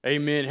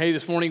Amen. Hey,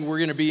 this morning we're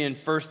going to be in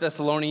 1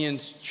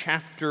 Thessalonians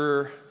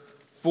chapter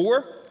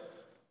 4,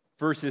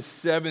 verses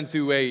 7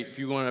 through 8. If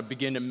you want to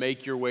begin to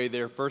make your way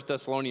there, 1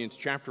 Thessalonians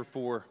chapter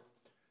 4,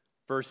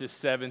 verses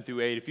 7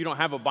 through 8. If you don't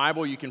have a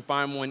Bible, you can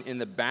find one in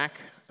the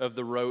back of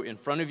the row in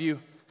front of you.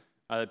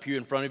 The pew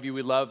in front of you,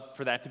 we'd love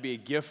for that to be a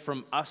gift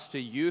from us to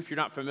you. If you're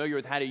not familiar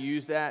with how to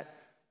use that,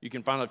 you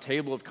can find a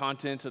table of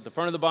contents at the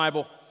front of the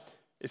Bible.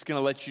 It's going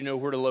to let you know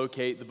where to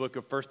locate the book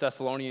of 1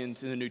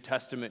 Thessalonians in the New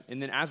Testament. And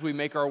then as we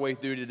make our way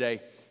through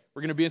today,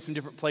 we're going to be in some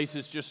different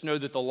places. Just know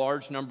that the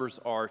large numbers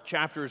are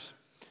chapters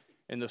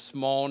and the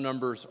small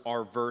numbers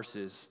are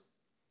verses.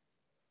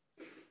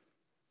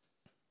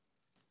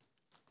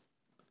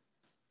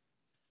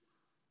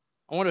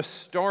 I want to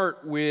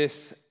start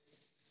with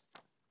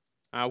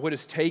what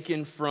is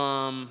taken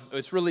from,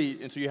 and so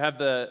you have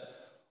the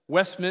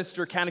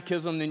Westminster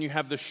Catechism, then you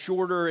have the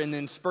shorter, and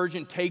then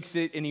Spurgeon takes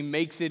it and he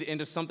makes it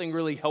into something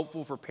really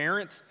helpful for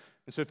parents.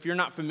 And so if you're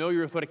not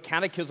familiar with what a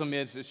catechism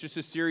is, it's just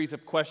a series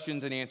of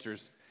questions and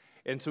answers.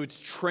 And so it's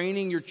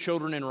training your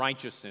children in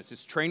righteousness.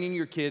 It's training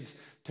your kids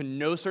to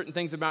know certain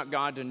things about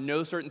God, to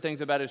know certain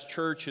things about His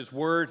church, His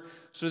Word,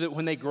 so that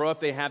when they grow up,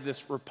 they have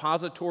this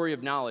repository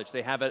of knowledge.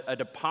 They have a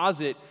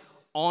deposit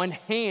on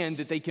hand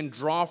that they can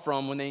draw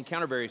from when they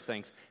encounter various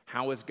things.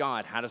 How is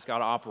God? How does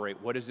God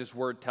operate? What does His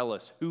Word tell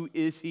us? Who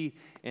is He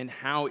and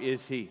how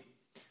is He?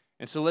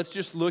 And so let's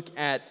just look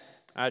at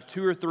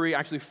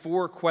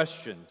four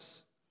questions.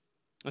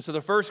 And so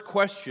the first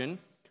question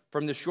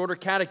from the shorter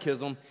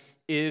catechism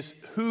is,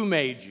 who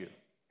made you?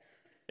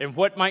 And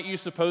what might you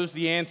suppose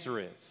the answer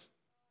is?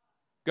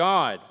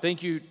 God.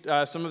 Thank you,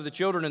 some of the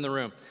children in the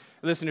room.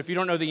 Listen, if you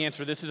don't know the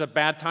answer, this is a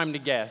bad time to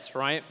guess,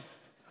 right?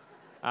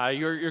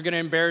 You're going to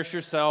embarrass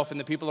yourself, and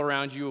the people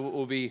around you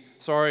will be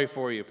sorry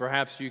for you.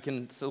 Perhaps you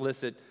can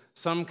solicit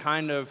some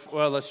kind of,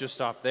 let's just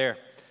stop there.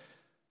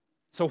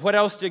 So what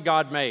else did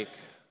God make?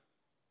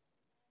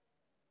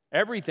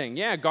 Everything.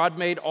 Yeah, God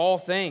made all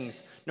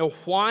things. Now,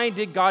 why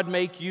did God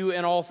make you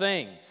in all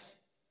things?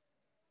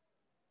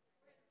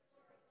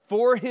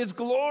 For His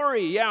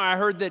glory. Yeah, I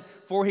heard that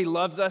for He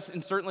loves us,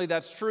 and certainly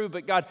that's true,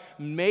 but God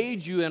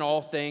made you in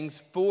all things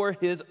for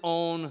His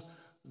own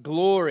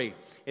glory.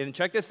 And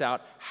check this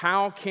out.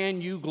 How can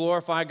you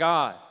glorify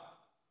God?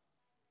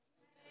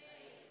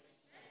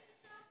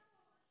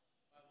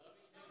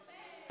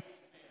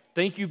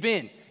 Thank you,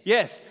 Ben.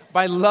 Yes,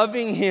 by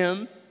loving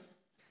Him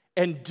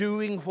and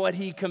doing what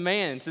He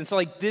commands. And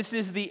so, this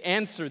is the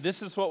answer.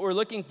 This is what we're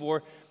looking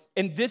for.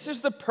 And this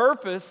is the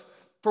purpose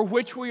for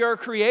which we are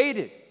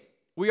created.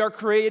 We are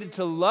created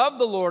to love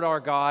the Lord our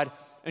God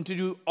and to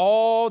do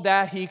all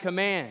that He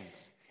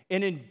commands.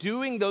 And in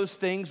doing those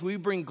things, we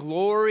bring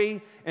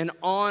glory and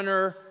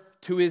honor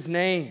to His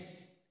name.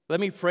 Let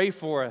me pray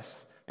for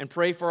us and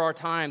pray for our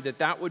time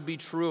that would be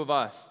true of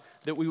us,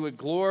 that we would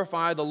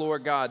glorify the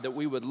Lord God, that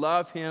we would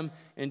love Him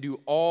and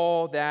do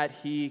all that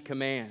He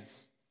commands.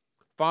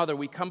 Father,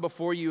 we come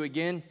before You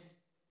again.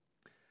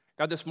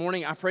 God, this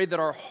morning I pray that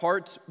our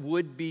hearts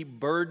would be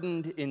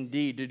burdened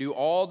indeed to do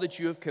all that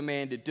You have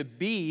commanded, to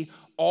be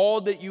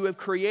all that You have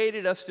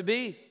created us to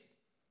be.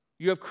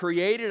 You have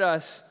created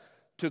us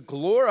to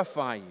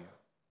glorify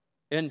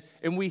You.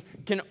 And we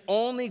can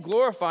only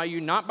glorify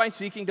You not by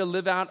seeking to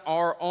live out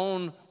our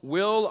own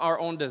will, our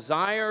own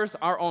desires,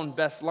 our own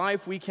best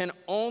life. We can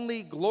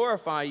only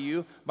glorify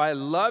You by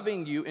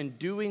loving You and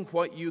doing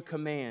what You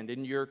command.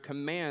 And Your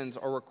commands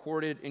are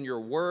recorded in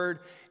Your Word,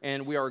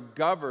 and we are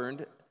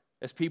governed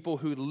as people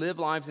who live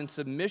lives in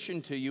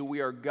submission to You. We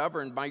are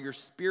governed by Your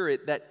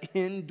Spirit that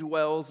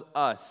indwells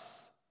us.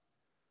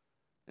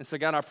 And so,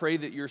 God, I pray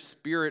that Your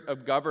spirit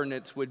of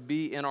governance would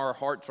be in our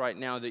hearts right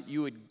now, that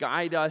You would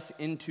guide us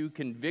into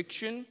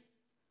conviction,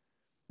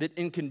 that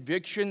in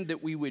conviction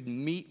that we would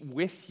meet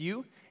with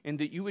You, and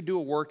that You would do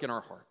a work in our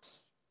hearts.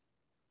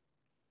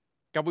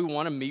 God, we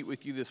want to meet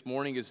with You this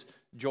morning. As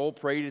Joel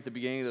prayed at the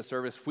beginning of the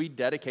service, we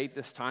dedicate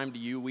this time to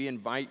You. We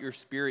invite Your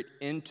Spirit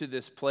into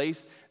this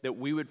place, that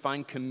we would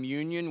find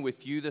communion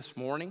with You this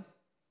morning.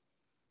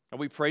 And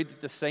we pray that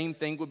the same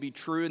thing would be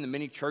true in the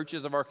many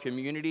churches of our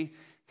community,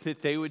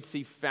 that they would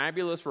see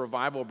fabulous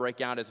revival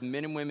break out as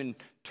men and women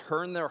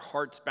turn their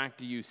hearts back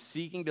to You,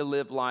 seeking to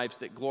live lives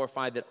that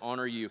glorify, that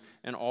honor You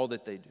in all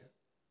that they do.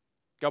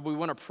 God, we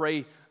want to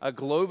pray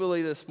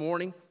globally this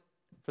morning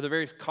for the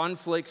various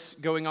conflicts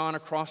going on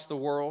across the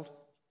world.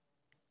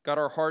 God,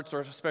 our hearts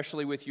are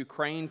especially with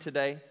Ukraine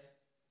today.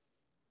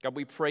 God,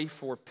 we pray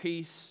for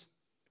peace.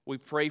 We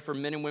pray for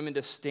men and women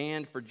to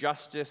stand for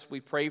justice.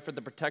 We pray for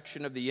the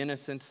protection of the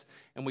innocents.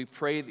 And we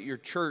pray that Your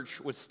church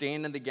would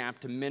stand in the gap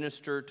to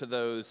minister to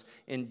those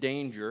in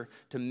danger,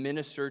 to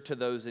minister to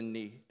those in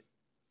need.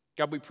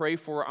 God, we pray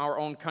for our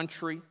own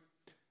country.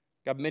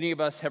 God, many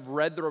of us have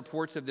read the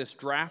reports of this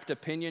draft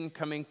opinion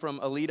coming from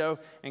Alito.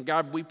 And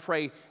God, we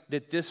pray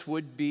that this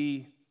would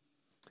be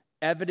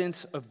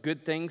evidence of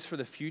good things for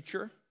the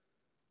future.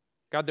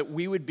 God, that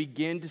we would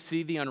begin to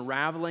see the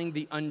unraveling,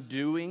 the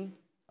undoing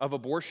of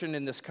abortion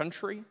in this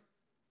country.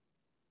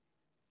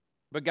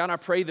 But God, I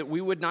pray that we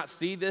would not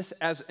see this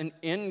as an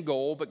end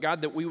goal, but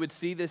God, that we would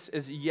see this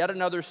as yet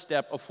another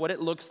step of what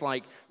it looks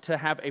like to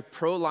have a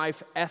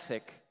pro-life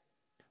ethic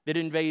that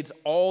invades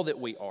all that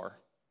we are.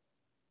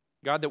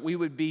 God, that we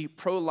would be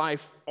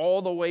pro-life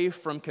all the way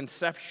from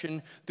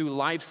conception through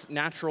life's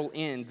natural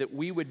end, that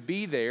we would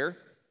be there,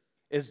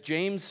 as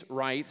James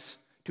writes,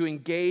 to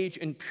engage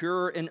in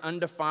pure and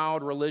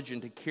undefiled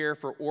religion, to care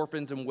for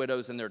orphans and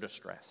widows in their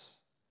distress.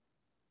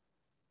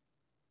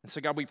 And so,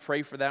 God, we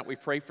pray for that. We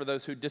pray for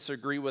those who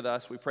disagree with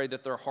us. We pray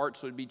that their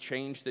hearts would be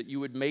changed, that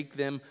you would make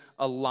them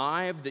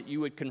alive, that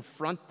you would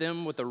confront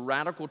them with the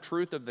radical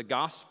truth of the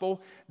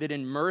gospel, that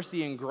in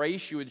mercy and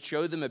grace you would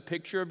show them a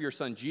picture of your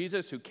Son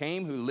Jesus, who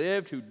came, who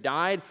lived, who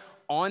died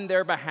on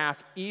their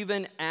behalf,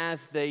 even as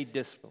they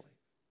disbelieve.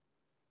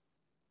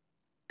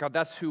 God,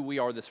 that's who we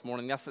are this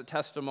morning. That's the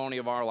testimony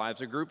of our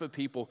lives, a group of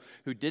people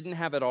who didn't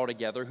have it all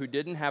together, who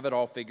didn't have it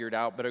all figured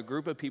out, but a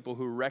group of people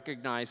who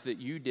recognized that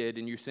you did,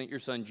 and you sent your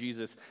Son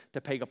Jesus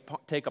to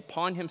take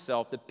upon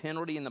himself the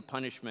penalty and the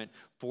punishment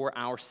for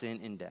our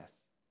sin and death.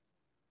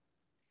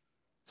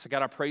 So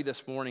God, I pray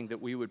this morning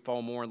that we would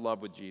fall more in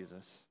love with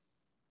Jesus.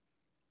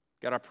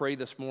 God, I pray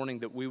this morning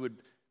that we would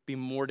be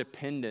more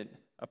dependent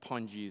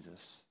upon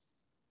Jesus,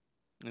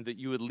 and that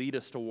you would lead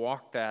us to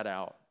walk that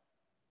out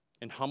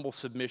in humble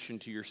submission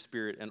to your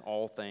Spirit in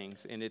all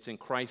things. And it's in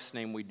Christ's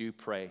name we do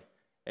pray.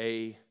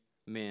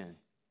 Amen.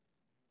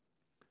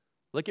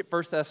 Look at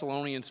 1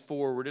 Thessalonians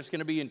 4. We're just going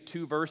to be in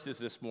 2 verses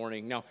this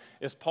morning. Now,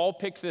 as Paul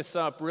picks this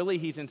up, really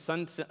he's in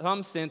some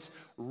sense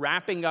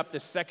wrapping up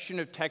the section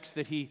of text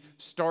that he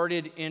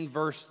started in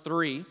verse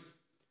 3.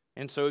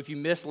 And so if you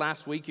missed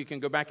last week, you can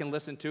go back and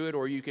listen to it,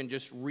 or you can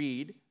just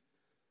read.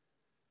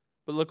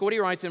 But look what he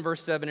writes in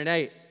verse 7 and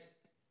 8.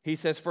 He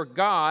says, "For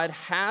God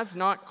has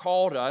not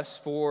called us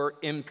for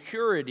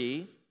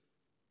impurity,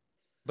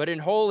 but in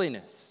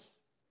holiness."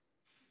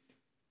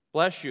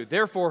 Bless you.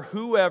 "Therefore,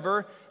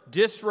 whoever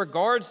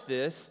disregards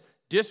this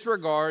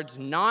disregards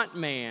not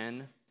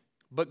man,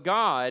 but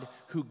God,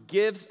 who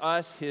gives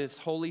us his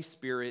Holy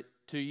Spirit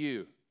to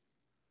you."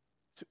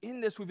 So in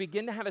this, we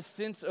begin to have a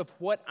sense of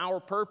what our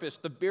purpose,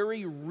 the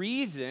very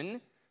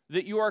reason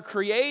that you are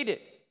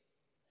created.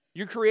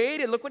 You're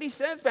created, look what he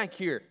says back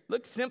here.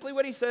 Look simply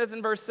what he says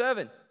in verse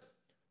 7.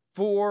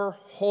 For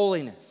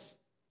holiness,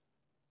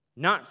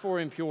 not for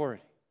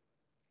impurity.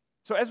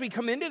 So as we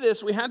come into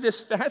this, we have this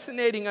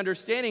fascinating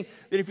understanding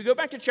that if you go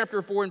back to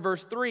chapter 4 and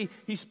verse 3,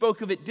 he spoke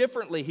of it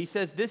differently. He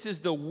says this is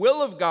the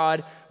will of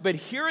God, but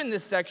here in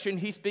this section,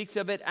 he speaks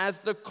of it as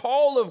the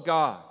call of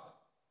God.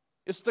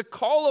 It's the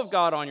call of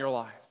God on your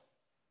life.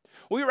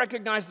 We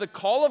recognize the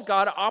call of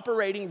God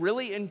operating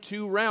really in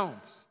 2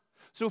 realms.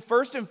 So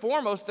first and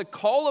foremost, the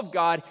call of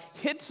God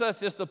hits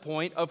us as the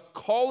point of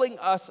calling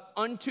us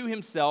unto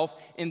himself,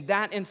 and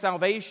that in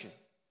salvation.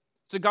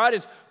 So God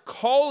is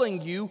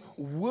calling you,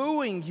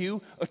 wooing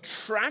you,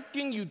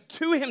 attracting you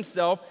to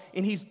himself,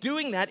 and he's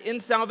doing that in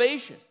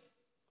salvation.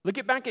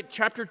 Look back at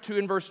chapter 2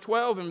 and verse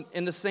 12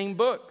 in the same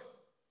book.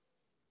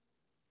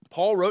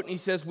 Paul wrote, and he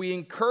says, we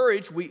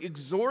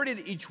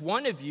exhorted each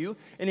one of you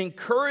and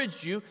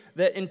encouraged you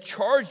and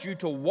charged you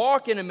to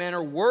walk in a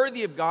manner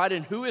worthy of God.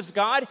 And who is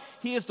God?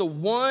 He is the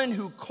one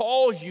who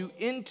calls you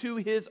into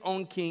his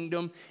own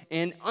kingdom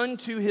and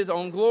unto his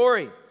own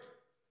glory.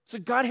 So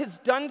God has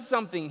done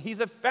something.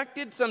 He's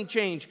effected some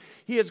change.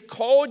 He has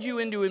called you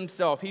into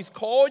himself. He's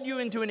called you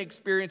into an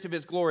experience of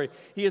his glory.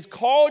 He has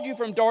called you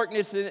from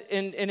darkness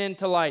and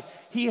into light.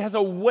 He has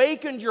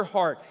awakened your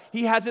heart.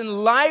 He has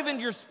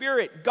enlivened your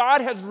spirit. God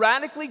has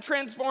radically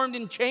transformed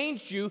and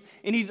changed you,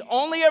 and he's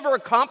only ever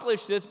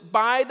accomplished this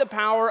by the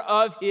power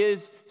of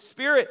his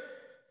Spirit.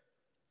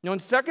 Now in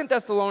 2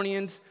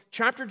 Thessalonians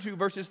chapter 2,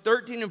 verses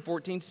 13 and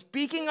 14,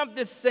 speaking of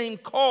this same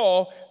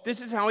call,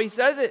 this is how he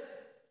says it.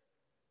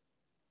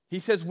 He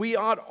says, we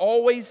ought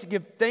always to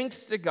give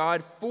thanks to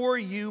God for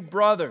you,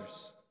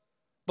 brothers,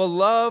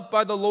 beloved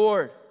by the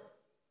Lord,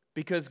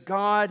 because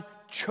God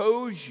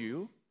chose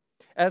you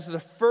as the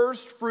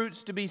first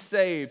fruits to be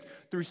saved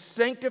through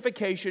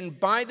sanctification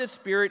by the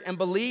Spirit and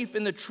belief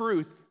in the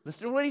truth.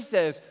 Listen to what he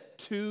says.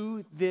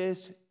 To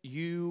this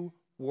you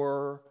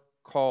were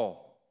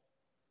called.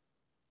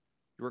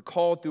 You were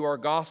called through our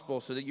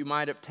gospel so that you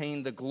might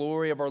obtain the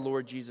glory of our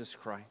Lord Jesus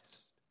Christ.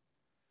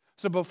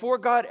 So before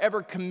God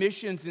ever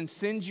commissions and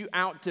sends you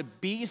out to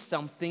be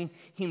something,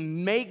 he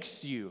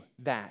makes you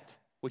that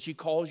which he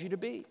calls you to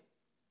be.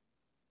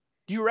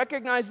 Do you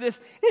recognize this?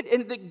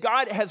 And that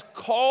God has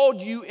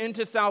called you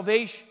into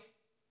salvation.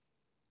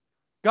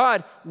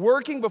 God,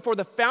 working before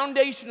the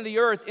foundation of the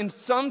earth, in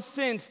some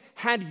sense,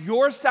 had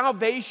your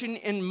salvation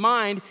in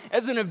mind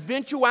as an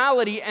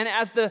eventuality and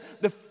as the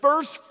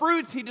first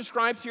fruits he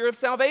describes here of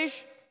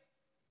salvation.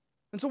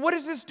 And so what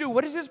does this do?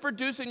 What does this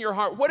produce in your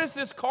heart? What does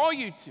this call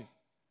you to?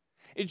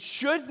 It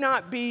should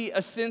not be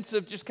a sense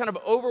of just kind of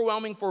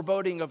overwhelming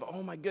foreboding of,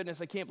 oh my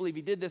goodness, I can't believe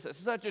he did this. It's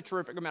such a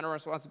terrific amount of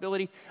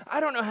responsibility. I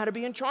don't know how to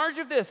be in charge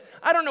of this.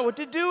 I don't know what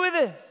to do with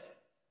this.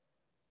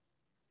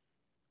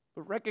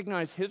 But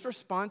recognize his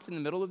response in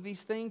the middle of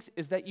these things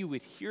is that you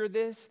would hear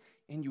this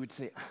and you would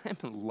say, I'm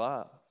in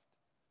love.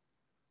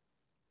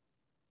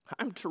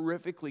 I'm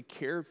terrifically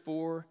cared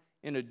for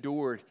and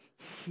adored.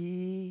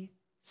 He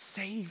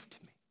saved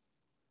me.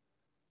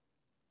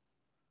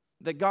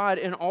 That God,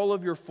 in all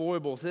of your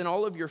foibles, in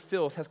all of your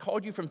filth, has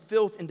called you from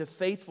filth into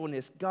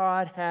faithfulness.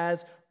 God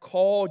has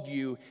called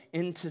you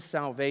into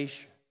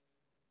salvation.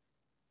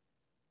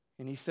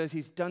 And he says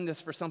he's done this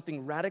for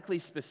something radically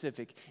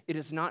specific. It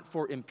is not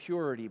for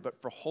impurity,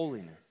 but for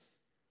holiness.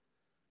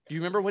 Do you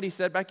remember what he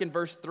said back in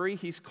verse 3?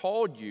 He's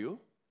called you,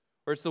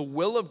 or it's the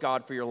will of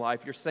God for your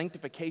life, your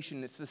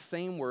sanctification. It's the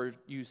same word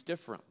used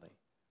differently.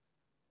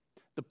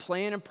 The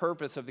plan and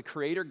purpose of the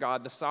Creator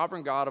God, the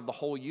sovereign God of the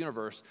whole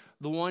universe,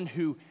 the one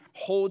who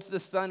holds the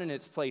sun in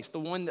its place, the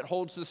one that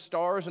holds the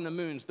stars and the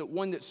moons, the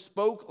one that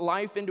spoke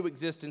life into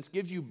existence,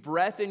 gives you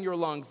breath in your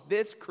lungs,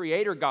 this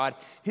Creator God,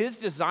 his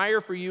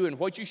desire for you and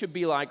what you should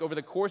be like over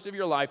the course of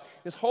your life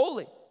is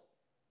holy.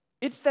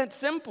 It's that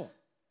simple.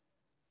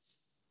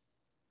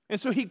 And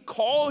so he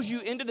calls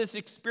you into this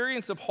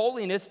experience of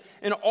holiness,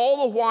 and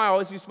all the while,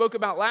 as we spoke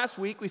about last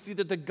week, we see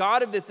that the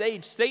God of this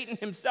age, Satan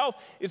himself,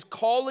 is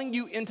calling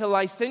you into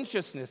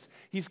licentiousness.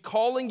 He's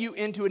calling you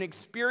into an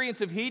experience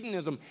of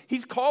hedonism.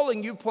 He's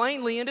calling you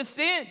plainly into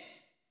sin,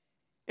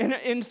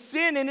 in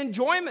sin and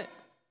enjoyment.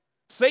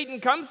 Satan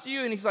comes to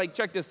you and he's like,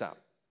 check this out.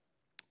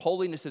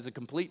 Holiness is a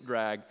complete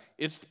drag.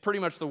 It's pretty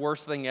much the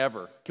worst thing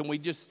ever. Can we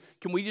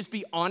just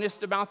be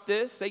honest about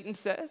this? Satan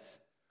says.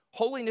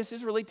 Holiness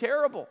is really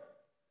terrible.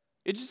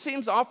 It just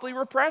seems awfully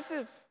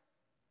repressive.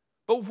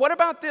 But what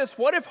about this?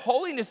 What if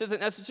holiness isn't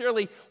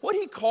necessarily what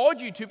he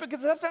called you to?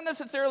 Because that's not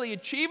necessarily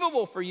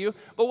achievable for you,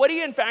 but what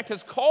he in fact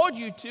has called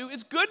you to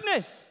is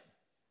goodness.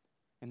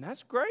 And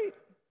that's great.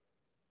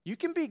 You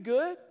can be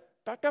good.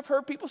 In fact, I've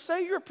heard people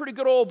say, you're a pretty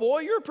good old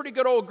boy, you're a pretty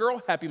good old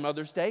girl. Happy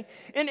Mother's Day.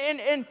 And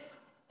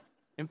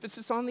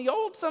emphasis on the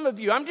old, some of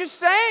you. I'm just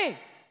saying.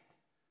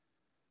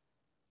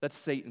 That's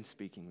Satan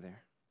speaking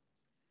there.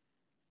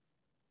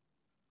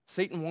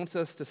 Satan wants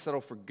us to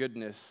settle for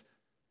goodness.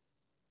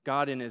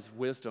 God, in his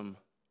wisdom,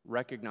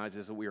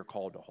 recognizes that we are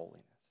called to holiness,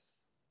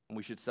 and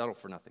we should settle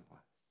for nothing less.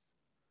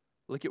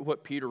 Look at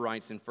what Peter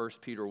writes in 1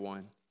 Peter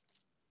 1.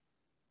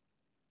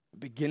 It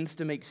begins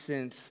to make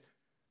sense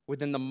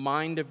within the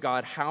mind of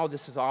God how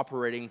this is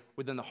operating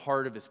within the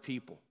heart of his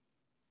people.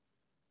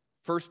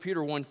 1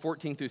 Peter 1,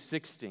 14 through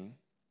 16,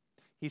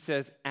 he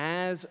says,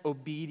 as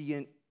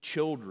obedient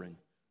children,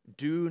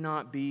 do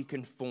not be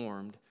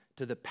conformed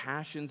to the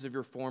passions of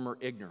your former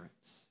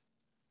ignorance.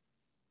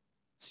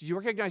 So you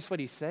recognize what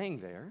he's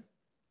saying there?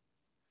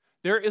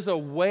 There is a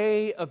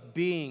way of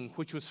being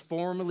which was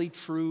formerly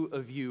true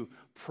of you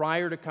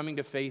prior to coming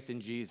to faith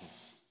in Jesus.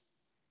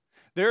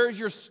 There is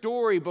your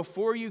story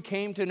before you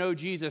came to know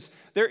Jesus.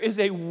 There is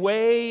a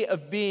way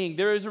of being.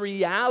 There is a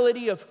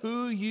reality of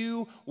who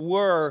you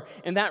were,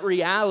 and that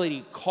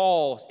reality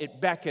calls,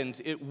 it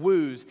beckons, it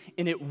woos,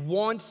 and it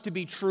wants to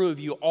be true of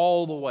you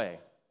all the way.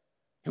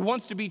 It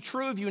wants to be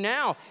true of you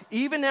now,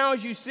 even now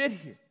as you sit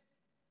here.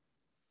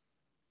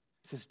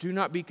 It says, do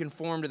not be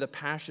conformed to the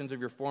passions of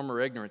your former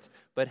ignorance,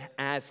 but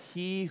as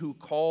he who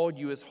called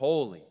you is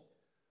holy,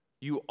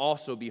 you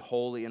also be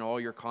holy in all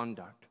your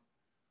conduct.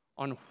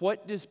 On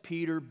what does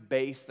Peter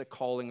base the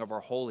calling of our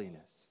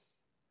holiness?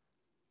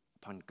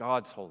 Upon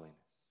God's holiness.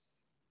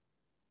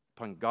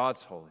 Upon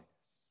God's holiness.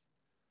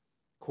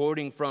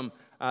 Quoting from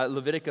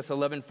Leviticus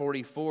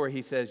 11:44,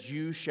 he says,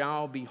 you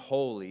shall be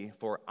holy,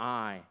 for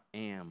I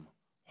am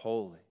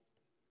holy.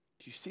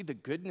 Do you see the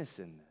goodness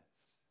in this?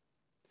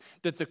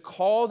 That the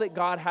call that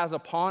God has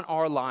upon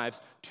our lives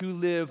to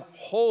live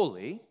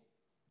holy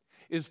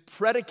is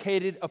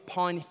predicated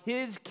upon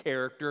his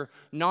character,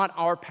 not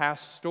our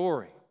past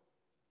story.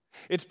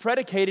 It's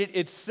predicated,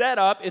 it's set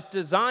up, it's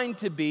designed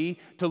to be,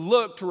 to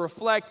look, to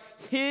reflect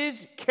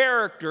his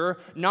character,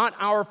 not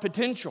our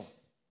potential.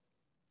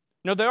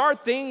 Now, there are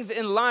things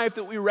in life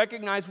that we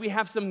recognize we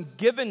have some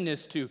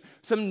givenness to,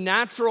 some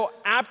natural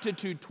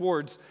aptitude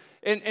towards.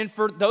 And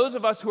for those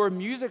of us who are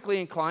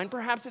musically inclined,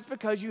 perhaps it's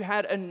because you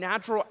had a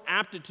natural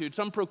aptitude,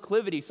 some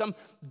proclivity, some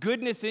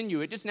goodness in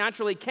you. It just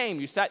naturally came.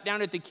 You sat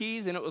down at the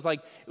keys and it was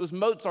like, it was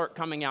Mozart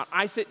coming out.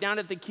 I sit down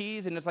at the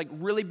keys and it's like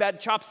really bad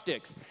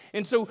chopsticks.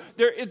 And so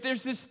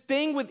there's this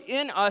thing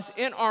within us,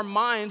 in our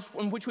minds,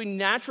 in which we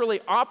naturally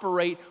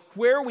operate,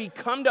 where we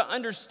come to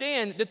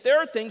understand that there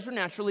are things we're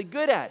naturally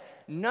good at.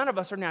 None of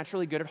us are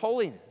naturally good at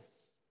holiness.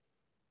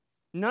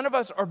 None of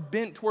us are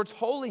bent towards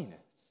holiness.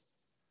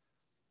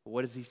 But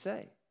what does he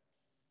say?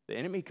 The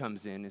enemy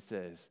comes in and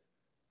says,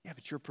 yeah,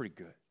 but you're pretty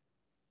good.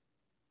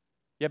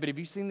 Yeah, but have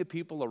you seen the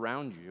people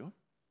around you?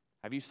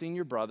 Have you seen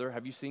your brother?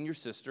 Have you seen your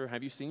sister?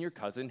 Have you seen your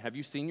cousin? Have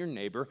you seen your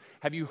neighbor?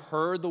 Have you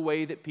heard the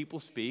way that people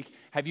speak?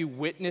 Have you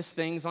witnessed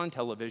things on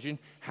television?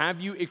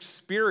 Have you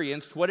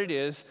experienced what it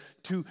is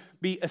to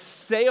be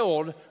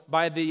assailed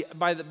by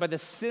the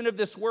sin of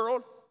this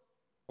world?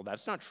 Well,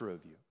 that's not true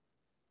of you.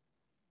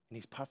 And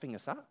he's puffing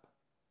us up.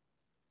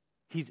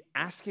 He's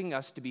asking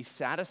us to be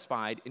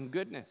satisfied in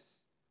goodness.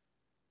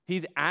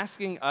 He's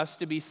asking us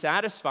to be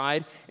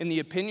satisfied in the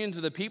opinions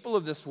of the people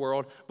of this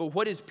world. But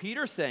what is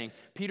Peter saying?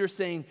 Peter's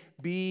saying,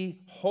 be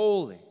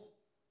holy,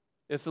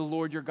 as the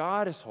Lord your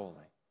God is holy.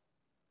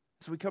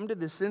 So we come to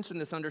this sense and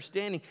this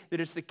understanding that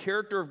it's the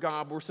character of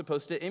God we're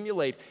supposed to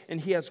emulate. And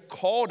He has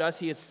called us,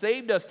 He has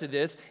saved us to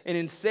this, and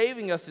in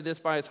saving us to this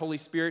by His Holy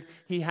Spirit,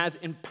 He has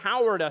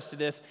empowered us to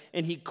this,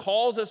 and He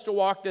calls us to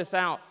walk this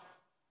out.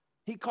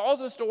 He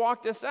calls us to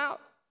walk this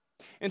out.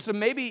 And so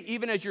maybe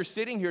even as you're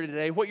sitting here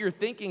today, what you're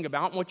thinking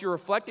about and what you're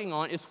reflecting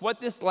on is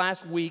what this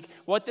last week,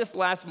 what this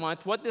last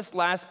month, what this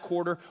last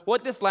quarter,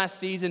 what this last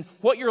season,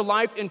 what your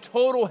life in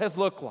total has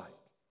looked like.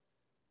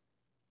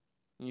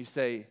 And you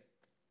say,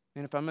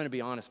 and if I'm going to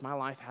be honest, my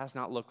life has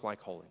not looked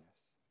like holiness.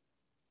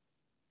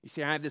 You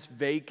see, I have this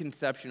vague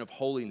conception of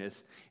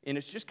holiness, and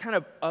it's just kind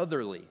of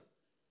otherly.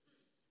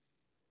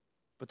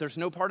 But there's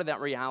no part of that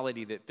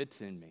reality that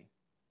fits in me.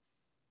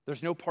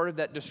 There's no part of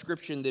that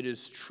description that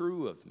is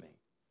true of me.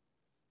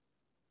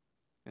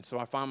 And so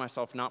I find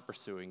myself not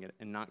pursuing it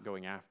and not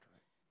going after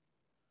it.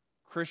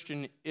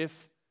 Christian,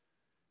 if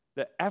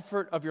the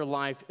effort of your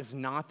life is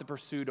not the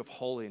pursuit of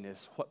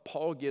holiness, what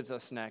Paul gives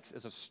us next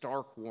is a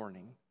stark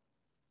warning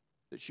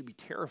that should be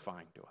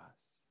terrifying to us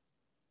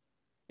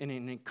and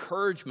an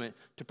encouragement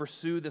to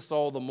pursue this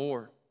all the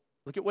more.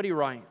 Look at what he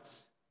writes.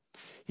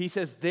 He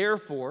says,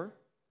 therefore,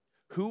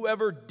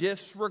 whoever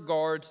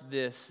disregards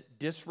this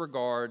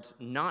disregards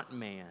not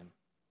man,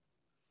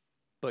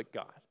 but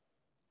God.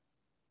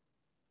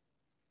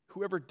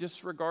 Whoever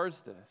disregards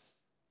this.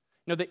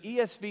 Now, the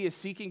ESV is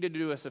seeking to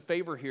do us a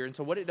favor here, and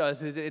so what it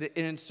does is it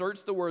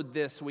inserts the word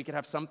this so we can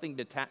have something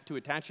to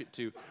attach it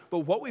to. But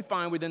what we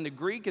find within the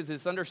Greek is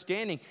this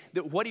understanding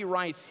that what he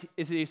writes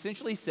is he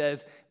essentially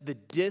says the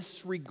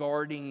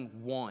disregarding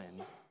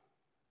one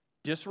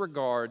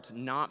disregards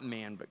not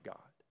man but God.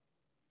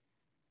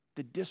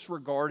 The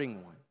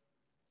disregarding one.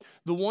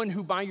 The one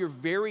who by your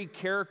very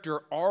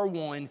character are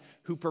one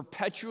who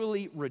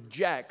perpetually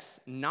rejects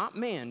not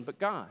man but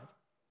God.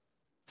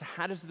 So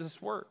how does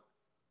this work?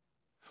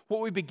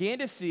 What we begin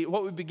to see and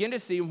what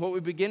we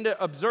begin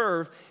to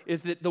observe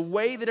is that the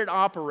way that it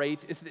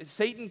operates is that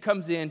Satan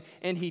comes in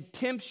and he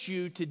tempts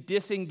you to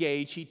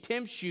disengage. He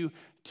tempts you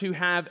to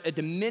have a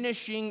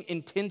diminishing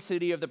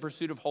intensity of the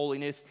pursuit of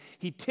holiness.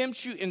 He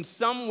tempts you in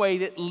some way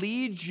that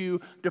leads you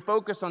to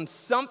focus on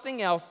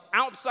something else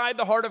outside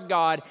the heart of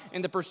God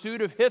in the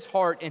pursuit of His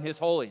heart and His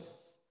holiness.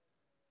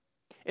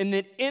 And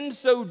that in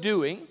so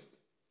doing,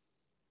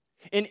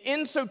 and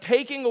in so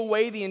taking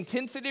away the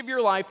intensity of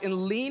your life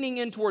and leaning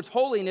in towards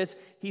holiness,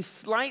 he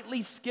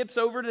slightly skips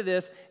over to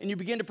this and you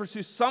begin to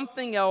pursue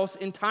something else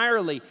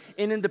entirely.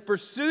 And in the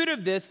pursuit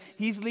of this,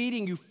 he's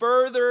leading you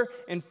further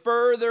and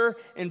further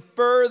and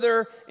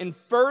further and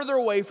further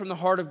away from the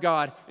heart of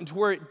God, and to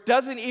where it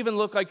doesn't even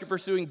look like you're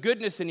pursuing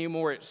goodness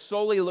anymore. It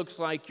solely looks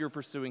like you're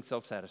pursuing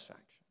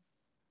self-satisfaction.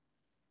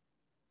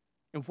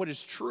 And what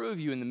is true of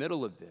you in the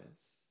middle of this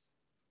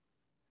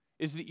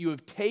is that you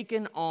have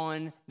taken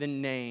on the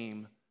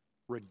name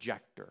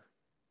rejecter.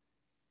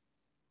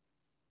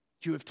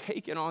 You have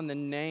taken on the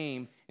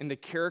name and the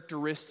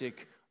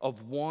characteristic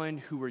of one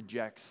who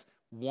rejects,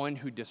 one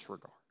who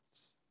disregards.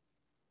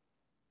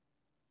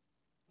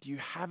 Do you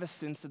have a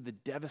sense of the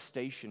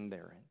devastation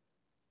therein?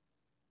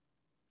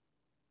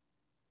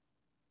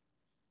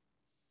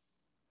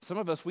 Some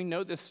of us, we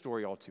know this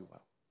story all too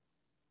well.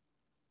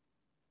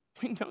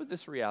 We know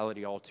this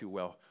reality all too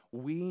well.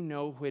 We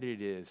know what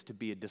it is to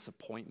be a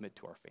disappointment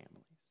to our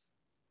families.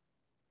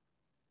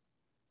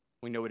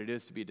 We know what it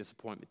is to be a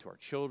disappointment to our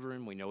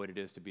children. We know what it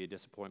is to be a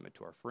disappointment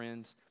to our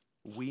friends.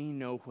 We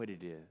know what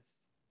it is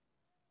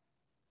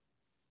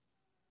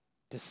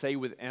to say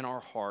within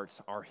our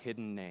hearts our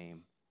hidden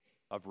name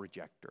of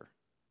rejecter.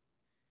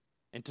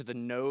 And to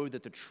know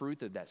that the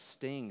truth of that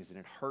stings and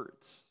it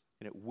hurts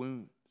and it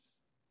wounds.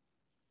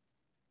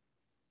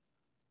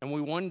 And we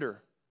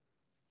wonder,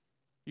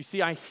 you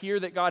see, I hear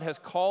that God has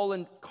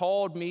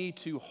called me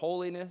to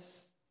holiness,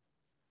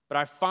 but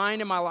I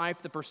find in my life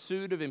the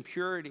pursuit of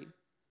impurity,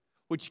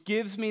 which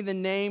gives me the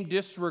name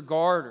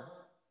disregarder.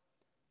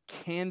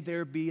 Can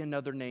there be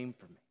another name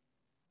for me?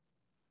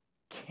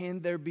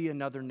 Can there be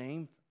another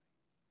name for me?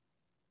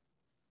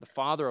 The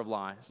father of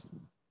lies.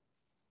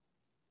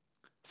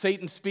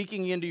 Satan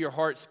speaking into your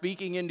heart,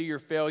 speaking into your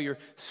failure,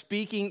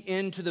 speaking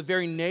into the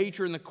very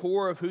nature and the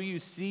core of who you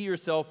see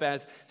yourself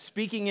as,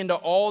 speaking into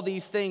all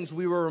these things.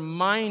 We were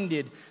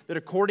reminded that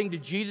according to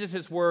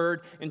Jesus'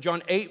 word in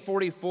John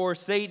 8:44,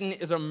 Satan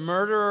is a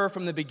murderer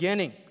from the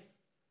beginning,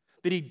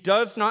 that he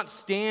does not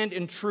stand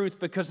in truth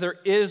because there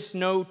is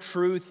no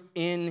truth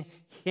in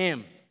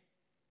him.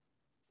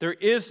 There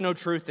is no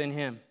truth in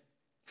him.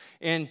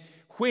 And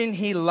when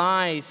he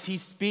lies, he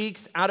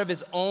speaks out of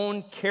his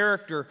own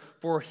character,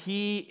 for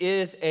he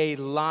is a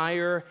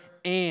liar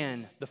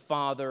and the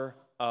father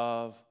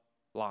of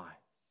lies.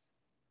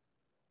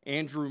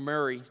 Andrew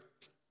Murray,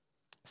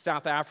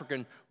 South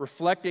African,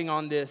 reflecting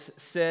on this,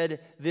 said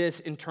this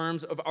in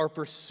terms of our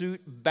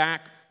pursuit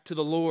back to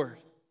the Lord.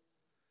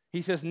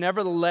 He says,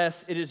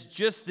 nevertheless, it is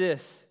just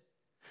this,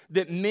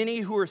 that many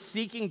who are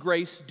seeking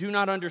grace do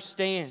not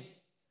understand.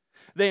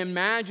 They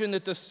imagine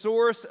that the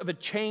source of a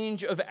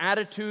change of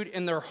attitude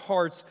in their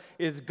hearts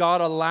is God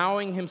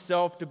allowing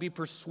himself to be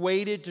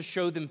persuaded to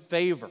show them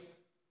favor.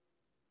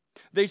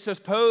 They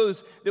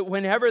suppose that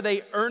whenever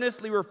they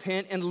earnestly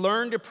repent and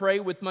learn to pray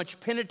with much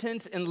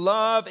penitence and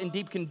love and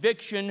deep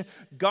conviction,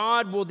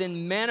 God will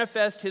then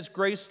manifest His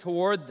grace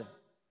toward them.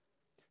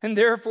 And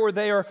therefore,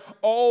 they are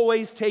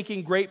always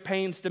taking great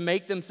pains to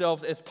make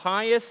themselves as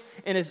pious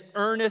and as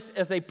earnest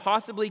as they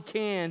possibly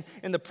can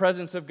in the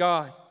presence of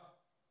God.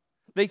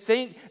 They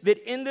think that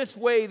in this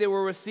way they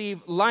will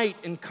receive light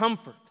and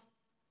comfort.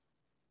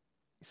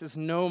 He says,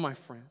 no, my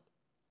friend,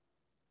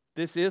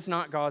 this is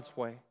not God's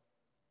way.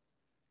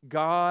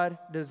 God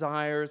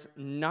desires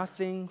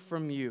nothing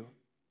from you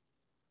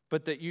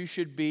but that you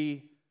should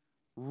be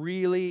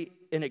really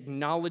an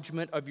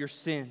acknowledgement of your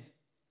sin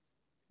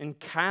and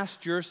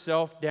cast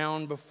yourself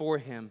down before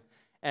Him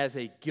as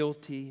a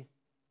guilty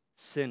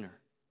sinner.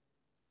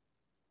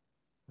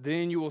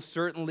 Then you will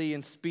certainly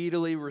and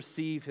speedily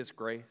receive His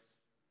grace.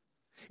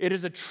 It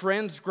is a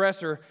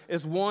transgressor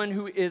as one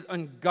who is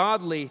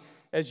ungodly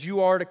as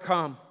you are to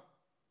come.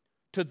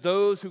 To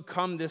those who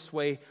come this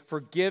way,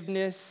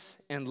 forgiveness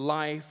and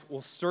life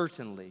will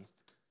certainly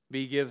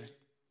be given.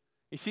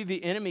 You see,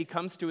 the enemy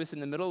comes to us in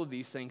the middle of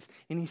these things,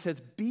 and he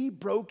says, be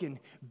broken,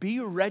 be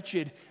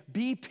wretched,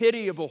 be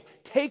pitiable.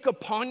 Take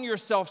upon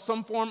yourself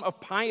some form of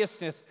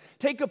piousness.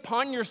 Take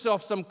upon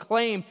yourself some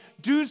claim.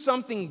 Do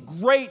something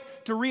great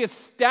to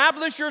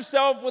reestablish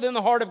yourself within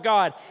the heart of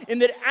God.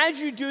 And that as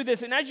you do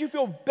this, and as you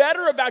feel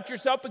better about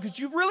yourself, because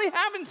you really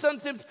have in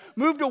some sense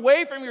moved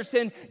away from your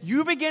sin,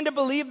 you begin to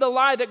believe the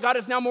lie that God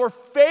is now more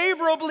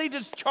favorably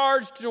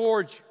discharged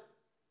towards you.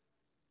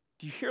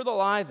 Do you hear the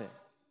lie there?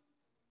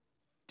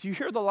 Do you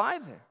hear the lie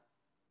there?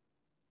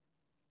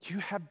 You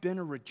have been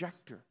a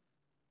rejecter.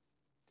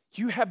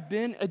 You have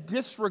been a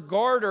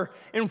disregarder.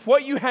 And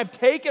what you have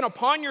taken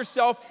upon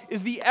yourself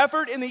is the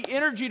effort and the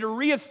energy to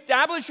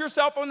reestablish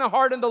yourself in the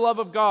heart and the love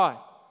of God.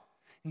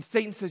 And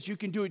Satan says, you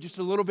can do it just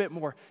a little bit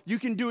more. You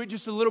can do it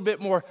just a little bit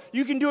more.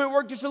 You can do it,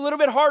 work just a little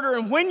bit harder.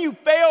 And when you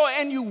fail,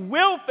 and you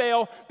will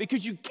fail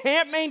because you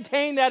can't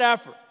maintain that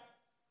effort,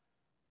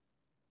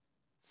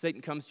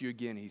 Satan comes to you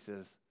again. He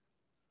says,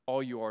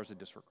 all you are is a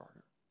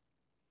disregarder.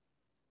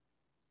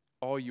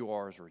 All you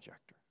are is a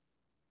rejecter.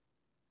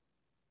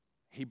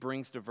 He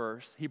brings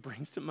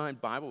to mind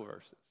Bible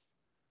verses.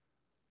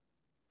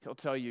 He'll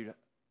tell you,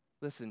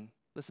 listen,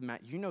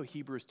 Matt, you know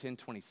Hebrews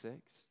 10:26?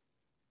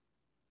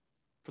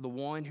 For the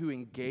one who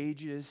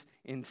engages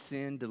in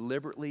sin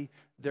deliberately,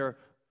 there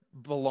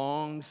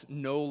belongs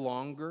no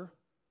longer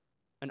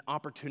an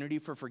opportunity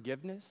for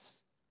forgiveness,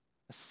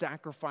 a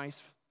sacrifice,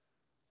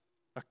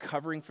 a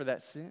covering for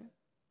that sin.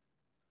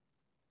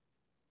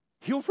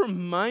 He'll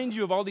remind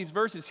you of all these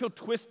verses. He'll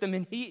twist them,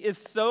 and he is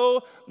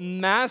so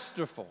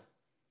masterful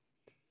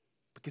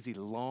because he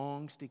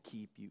longs to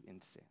keep you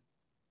in sin.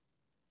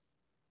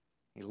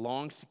 He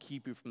longs to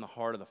keep you from the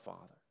heart of the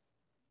Father.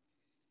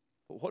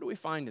 But what do we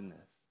find in this?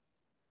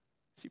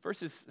 See,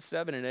 verses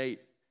 7 and 8,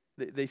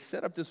 they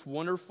set up this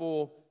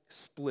wonderful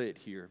split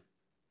here.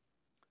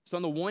 So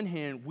on the one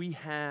hand, we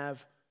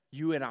have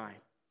you and I,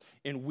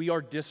 and we are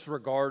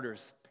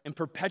disregarders. And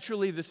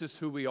perpetually, this is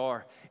who we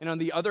are. And on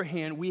the other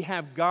hand, we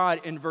have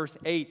God in verse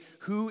 8,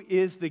 who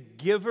is the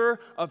giver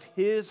of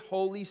His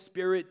Holy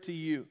Spirit to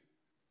you.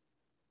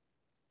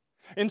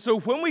 And so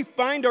when we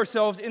find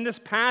ourselves in this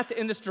path,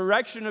 in this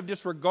direction of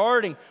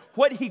disregarding,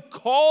 what He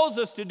calls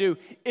us to do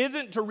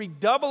isn't to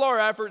redouble our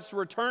efforts to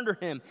return to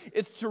Him.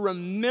 It's to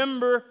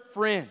remember,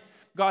 friend,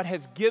 God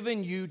has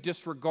given you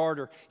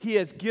disregarder. He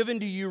has given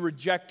to you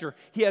rejecter.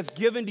 He has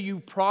given to you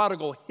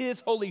prodigal,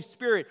 His Holy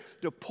Spirit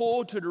to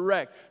pull, to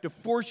direct, to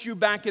force you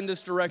back in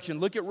this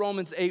direction. Look at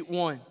Romans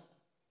 8:1.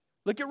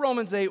 Look at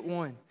Romans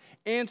 8:1.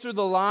 Answer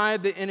the lie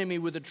of the enemy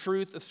with the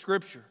truth of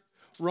Scripture.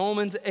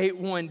 Romans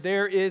 8:1.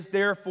 There is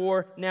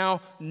therefore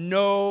now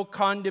no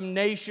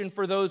condemnation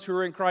for those who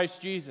are in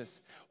Christ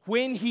Jesus.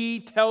 When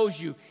He tells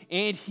you,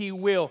 and He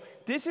will,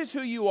 this is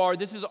who you are,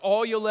 this is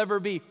all you'll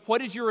ever be,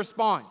 what is your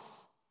response?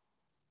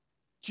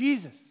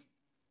 Jesus.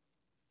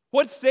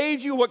 What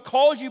saves you, what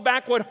calls you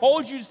back, what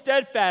holds you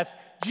steadfast?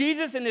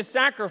 Jesus and His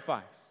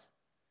sacrifice.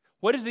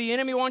 What does the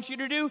enemy want you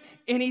to do?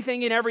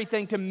 Anything and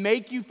everything to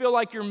make you feel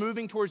like you're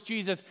moving towards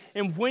Jesus.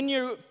 And when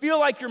you feel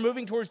like you're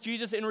moving towards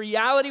Jesus, in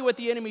reality what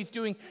the enemy's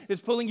doing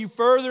is pulling you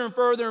further and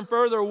further and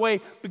further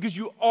away because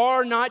you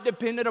are not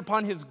dependent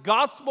upon His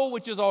gospel,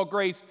 which is all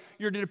grace.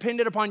 You're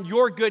dependent upon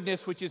your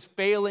goodness, which is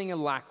failing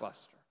and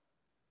lackluster.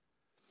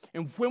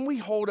 And when we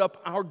hold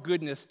up our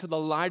goodness to the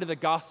light of the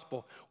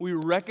gospel, we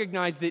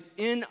recognize that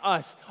in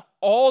us,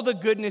 all the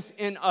goodness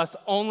in us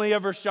only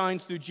ever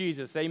shines through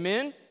Jesus.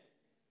 Amen?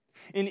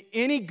 And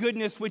any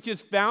goodness which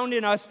is found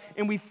in us,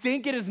 and we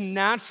think it is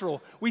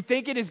natural, we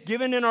think it is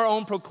given in our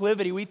own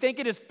proclivity, we think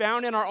it is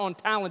found in our own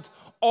talents,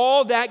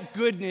 all that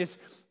goodness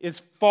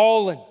is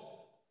fallen.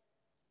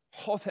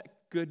 All that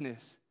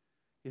goodness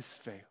is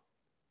fail.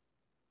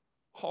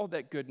 All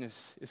that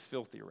goodness is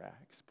filthy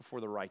rags before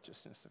the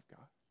righteousness of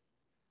God.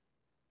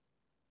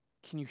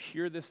 Can you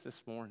hear this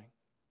morning?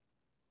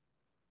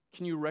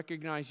 Can you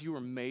recognize you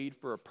were made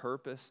for a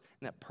purpose,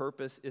 and that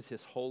purpose is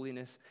His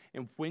holiness?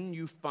 And when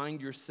you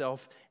find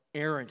yourself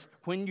errant,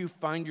 when you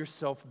find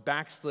yourself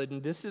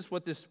backslidden. This is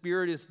what the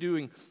Spirit is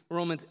doing.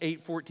 Romans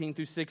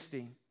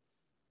 8:14-16.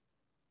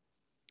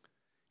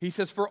 He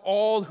says, "For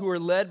all who are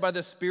led by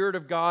the Spirit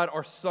of God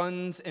are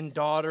sons and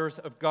daughters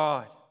of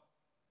God.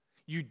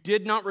 You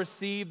did not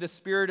receive the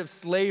spirit of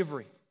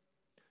slavery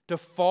to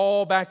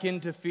fall back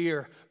into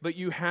fear, but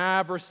you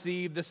have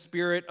received the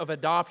spirit of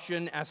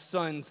adoption as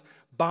sons,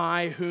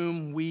 by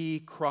whom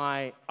we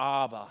cry,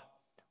 Abba,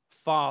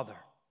 Father."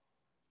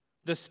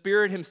 The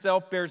Spirit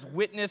Himself bears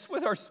witness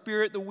with our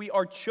spirit that we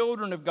are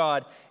children of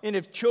God. And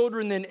if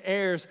children, then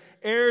heirs,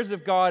 heirs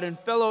of God and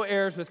fellow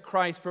heirs with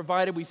Christ,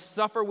 provided we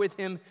suffer with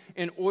Him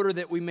in order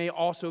that we may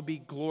also be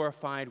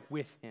glorified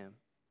with Him.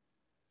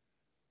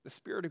 The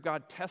Spirit of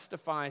God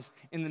testifies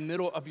in the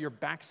middle of your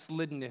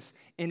backsliddenness,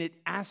 and it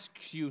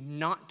asks you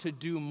not to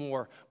do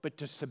more, but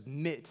to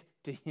submit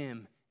to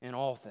Him in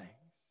all things.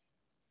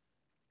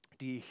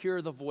 Do you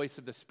hear the voice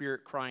of the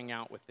Spirit crying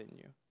out within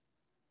you?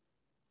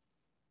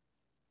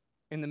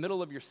 In the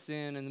middle of your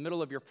sin, in the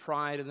middle of your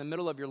pride, in the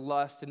middle of your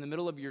lust, in the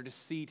middle of your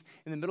deceit,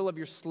 in the middle of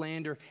your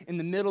slander, in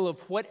the middle of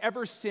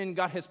whatever sin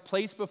God has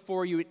placed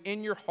before you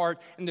in your heart,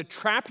 and the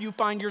trap you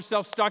find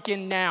yourself stuck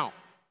in now,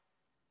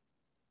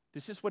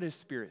 this is what His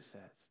Spirit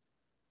says.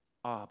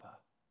 Abba,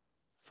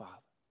 Father.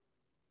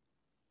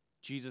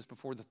 Jesus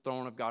before the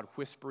throne of God,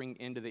 whispering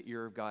into the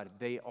ear of God,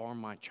 "They are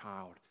my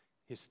child.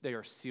 They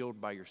are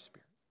sealed by your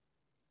Spirit."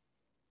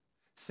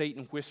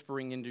 Satan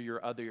whispering into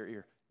your other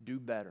ear, "Do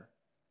better.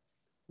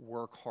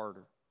 Work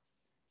harder.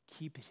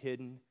 Keep it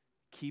hidden.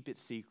 Keep it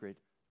secret.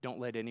 Don't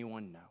let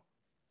anyone know."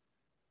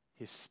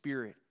 His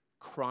Spirit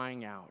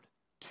crying out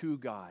to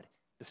God,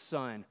 the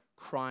Son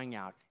crying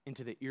out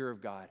into the ear of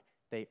God,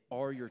 "They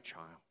are your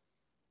child.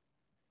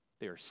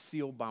 They are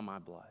sealed by my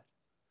blood.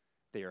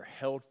 They are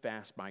held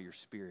fast by your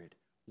Spirit.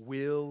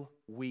 Will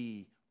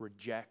we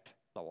reject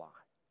the lie?"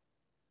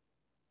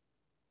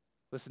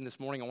 Listen, this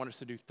morning I want us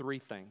to do three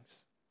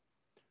things.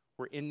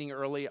 We're ending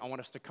early. I want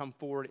us to come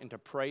forward and to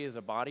pray as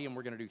a body, and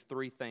we're going to do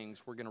three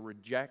things. We're going to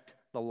reject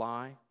the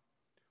lie,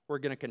 we're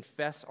going to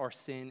confess our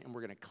sin, and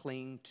we're going to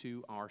cling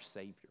to our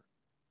Savior.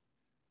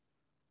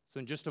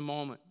 So in just a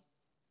moment,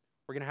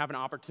 we're going to have an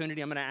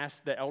opportunity. I'm going to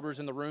ask the elders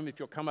in the room if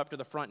you'll come up to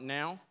the front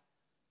now.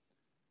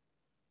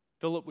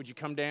 Philip, would you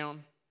come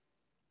down?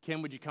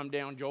 Kim, would you come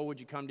down? Joel, would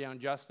you come down?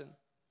 Justin?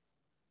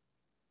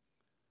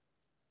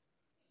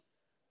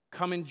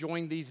 Come and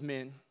join these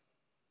men.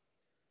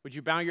 Would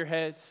you bow your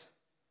heads?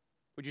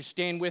 Would you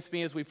stand with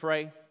me as we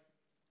pray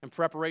in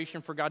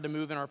preparation for God to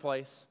move in our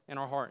place, in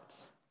our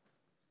hearts?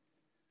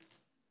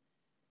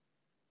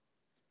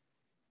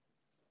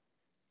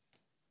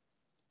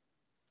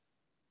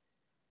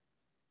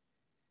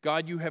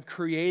 God, you have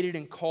created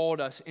and called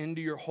us into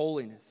your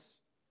holiness,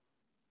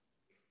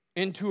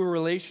 into a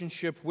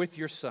relationship with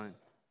your Son.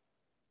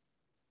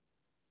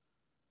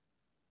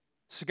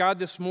 So God,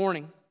 this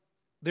morning,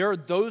 there are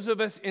those of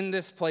us in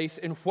this place,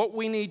 and what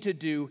we need to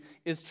do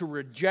is to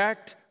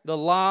reject the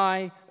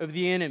lie of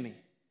the enemy.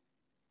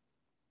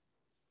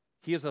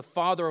 He is the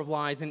father of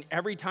lies, and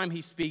every time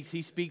he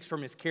speaks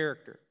from his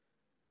character.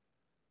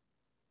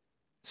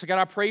 So God,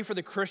 I pray for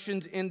the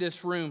Christians in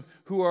this room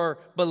who are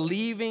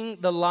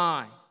believing the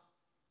lie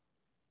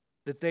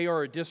that they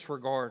are a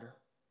disregarder.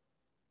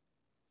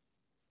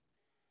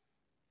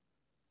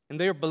 And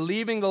they are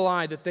believing the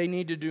lie that they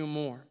need to do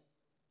more.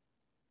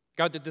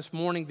 God, that this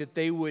morning that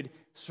they would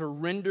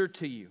surrender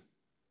to you,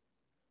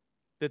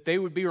 that they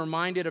would be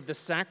reminded of the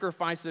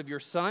sacrifice of your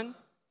Son,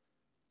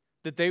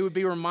 that they would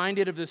be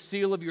reminded of the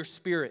seal of your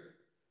Spirit.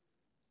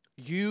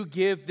 You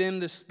give them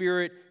the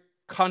Spirit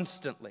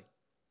constantly.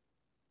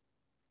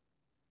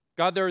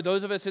 God, there are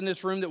those of us in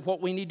this room that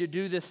what we need to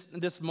do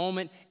this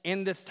moment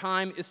and this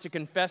time is to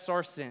confess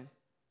our sin.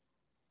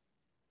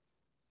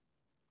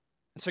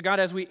 And so God,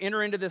 as we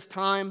enter into this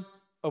time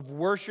of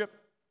worship,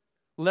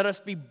 let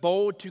us be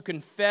bold to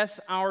confess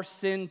our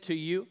sin to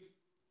you.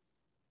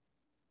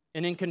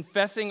 And in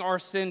confessing our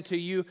sin to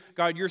you,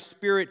 God, your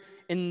Spirit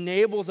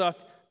enables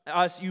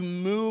us, you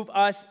move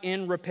us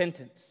in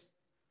repentance.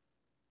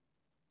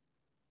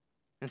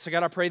 And so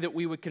God, I pray that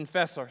we would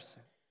confess our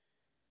sin.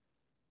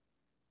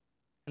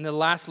 And then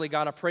lastly,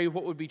 God, I pray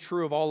what would be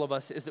true of all of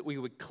us is that we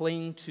would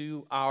cling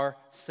to our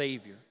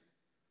Savior.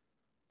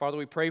 Father,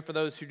 we pray for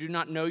those who do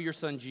not know your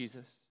Son,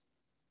 Jesus.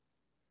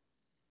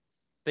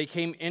 They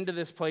came into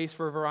this place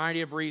for a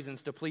variety of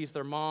reasons, to please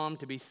their mom,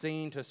 to be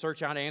seen, to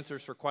search out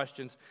answers for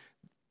questions.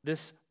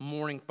 This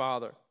morning,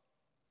 Father,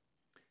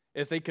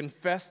 as they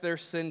confess their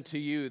sin to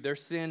you, their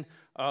sin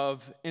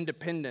of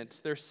independence,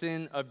 their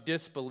sin of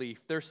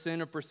disbelief, their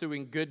sin of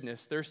pursuing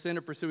goodness, their sin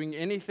of pursuing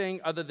anything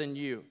other than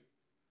you,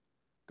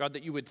 God,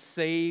 that you would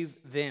save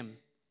them.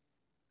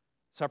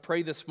 So I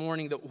pray this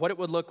morning that what it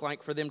would look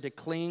like for them to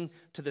cling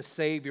to the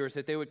Savior is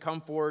that they would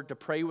come forward to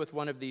pray with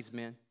one of these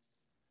men,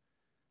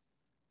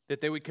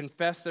 that they would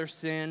confess their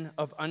sin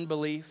of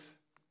unbelief,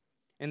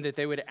 and that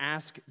they would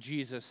ask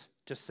Jesus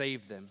to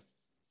save them.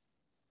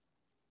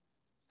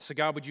 So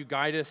God, would you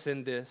guide us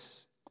in this?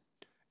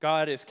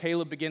 God, as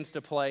Caleb begins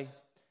to play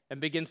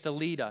and begins to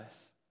lead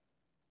us,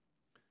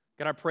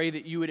 God, I pray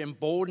that you would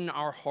embolden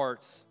our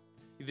hearts,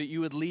 that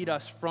you would lead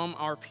us from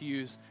our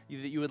pews,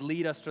 that you would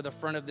lead us to the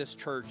front of this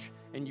church,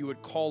 and you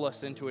would call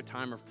us into a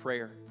time of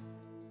prayer.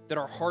 That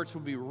our hearts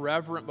would be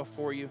reverent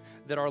before you,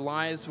 that our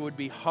lives would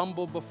be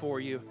humble before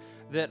you,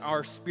 that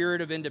our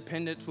spirit of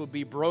independence would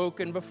be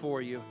broken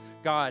before you.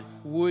 God,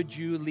 would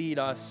you lead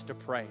us to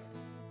pray?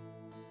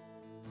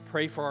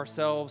 Pray for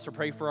ourselves, or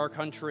pray for our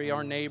country,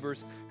 our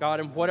neighbors. God,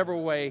 in whatever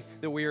way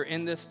that we are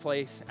in this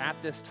place at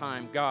this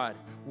time, God,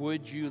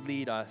 would you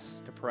lead us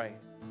to pray?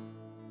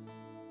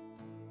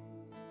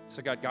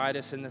 So God, guide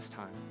us in this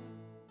time.